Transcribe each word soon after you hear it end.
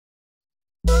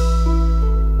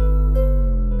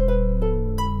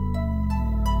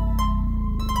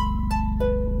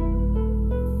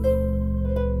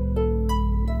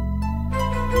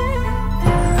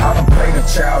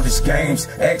childish games.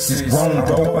 Exes grown,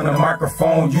 dope on the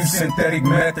microphone. You synthetic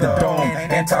methadone.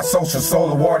 Antisocial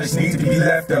solo artists need to be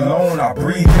left alone. I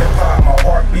breathe hip-hop, my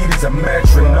heartbeat is a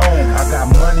metronome. I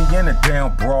got money in a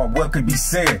damn broad, what could be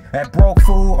said? That broke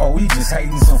fool, oh he just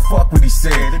hating, so fuck what he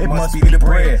said. It must be the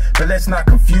bread, but let's not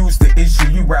confuse the issue.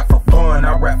 You rap for fun,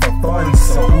 I rap for fun,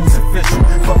 so who's official?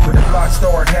 Fuck with the block,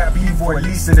 start happy for at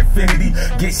least an infinity.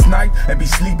 Get sniped and be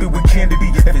sleeping with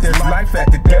Kennedy. If there's life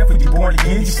after death, if you born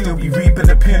again, you still be reaping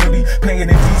the penalty. Paying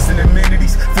the decent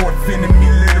amenities for offending me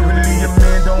literally. Your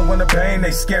men don't wanna bang,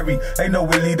 they scary. They know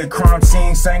we lead the crime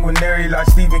scene sanguinary like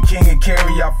Stephen King and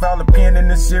Carrie. I found a pen in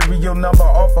the serial number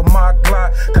off of my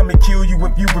Glock. Come and kill you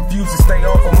if you refuse to stay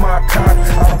off of my cock.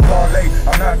 I don't parlay,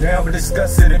 I'm not down with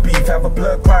discussing the beef. Have a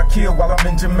blood clot kill while I'm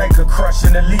in Jamaica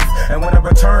crushing the leaf. And when I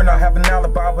return, I have an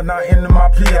alibi when I enter my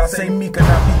plea. I say me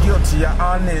cannot be guilty, I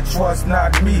honor it, trust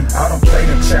not me. I don't play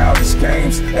them childish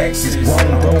games. Exes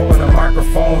grown, dope on the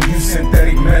microphone. You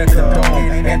synthetic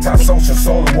methadone. Antisocial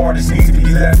solo artists need to be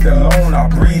left alone. I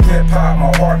breathe hip-hop,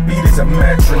 my heartbeat is a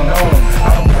metronome.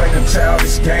 I don't play them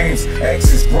childish games.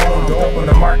 Exes grown, dope on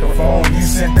the microphone. You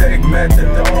synthetic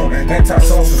methadone.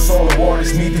 Antisocial solo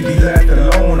artists need to be left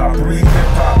alone. I breathe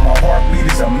hip-hop, my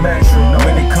heartbeat is a metronome.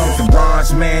 When it comes to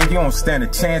rhymes, man, you don't stand a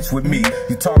chance with me.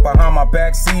 You talk behind my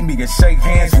back, see me and shake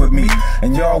hands with me.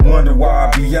 And y'all wonder why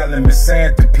I be yelling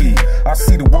misanthropy. I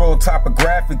see the world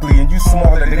topographically and you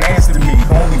smaller than ants to me.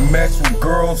 Only mess with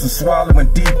girls who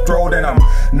swallowing deep throat. And I'm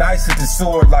nice at the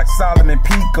sword like Solomon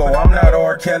Pico. I'm not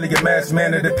R. Kelly, a masked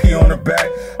man of the P on her back.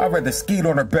 I'd rather skeet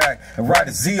on her back and write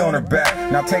a Z on her back.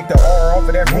 Now take the R off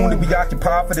of that room to be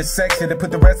occupied for the section and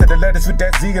put the rest of the letters with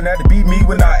that Z, and that'll be me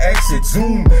when I exit.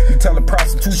 Zoom, you tell a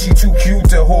prostitute she too cute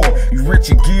to whore. You rich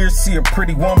your gears, see a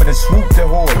pretty woman and swoop the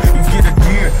whore. You get a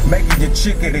gear, making your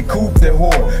chicken and coop the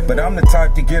whore. But I'm the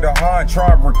type to get a high and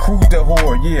try and recruit the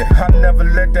whore. Yeah, I never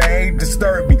let the hate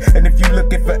disturb me. And if you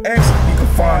looking for X, you can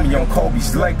find me on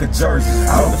Kobe's Laker jersey.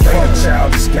 I don't play the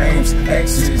childish games.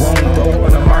 Exes grown, dope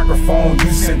on the microphone.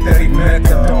 You synthetic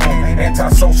methadone.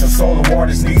 Antisocial solo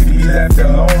artists need to be left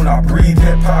alone. I breathe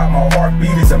hip-hop, my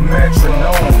heartbeat is a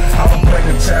metronome. I don't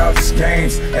play the childish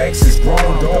games. Exes grown,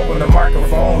 dope on the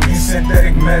microphone. You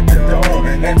synthetic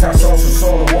methadone. Antisocial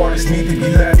solo artists need to be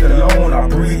left alone. I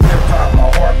breathe hip-hop, my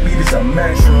heartbeat is a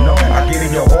metronome. I get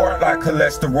in your heart like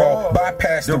cholesterol,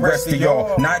 bypass the rest of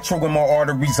y'all. Nitro in my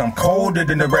arteries, I'm colder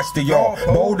than the rest of y'all,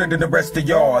 bolder than the rest of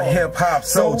y'all. A hip-hop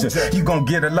soldier, you gon'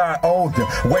 get a lot older,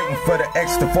 waiting for the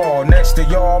X to fall. Next to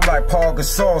y'all, I'm like Paul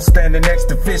Gasol, standing next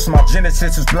to fish. My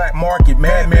genesis was black market,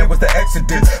 madman was the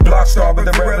exodus. Block star with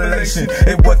the revelation,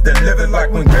 it was delivered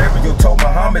like when Gabriel told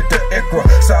Muhammad to Iqra.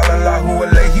 Sallallahu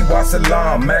alayhi wa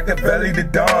salam, Machiavelli the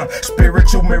Don.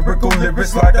 Spiritual miracle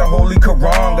lyrics like the Holy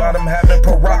Quran. Got them having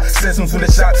paroxysms when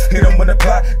the shots hit them with the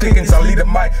plot thickens. I leave the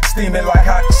mic steaming like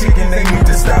hot chicken. They need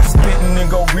to stop spitting and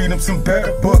go read them some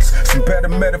better books, some better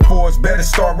metaphors, better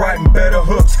start writing better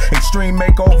hooks. Extreme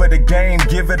makeover the game,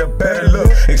 give it a better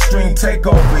look. Extreme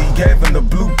takeover, he gave him the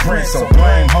blueprint, so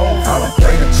blame hope. I don't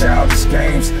play the childish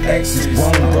games. Exes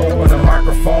grown, dope on the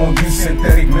microphone. You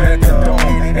synthetic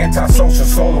methadone. Antisocial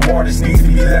solo artists need to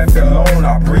be left alone.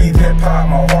 I breathe hip-hop,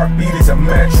 my heartbeat is a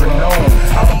metronome.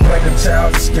 I don't play the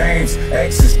childish games.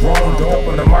 Exes grown, dope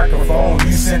on the microphone.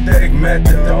 You synthetic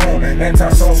methadone.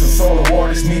 Antisocial solo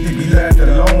artists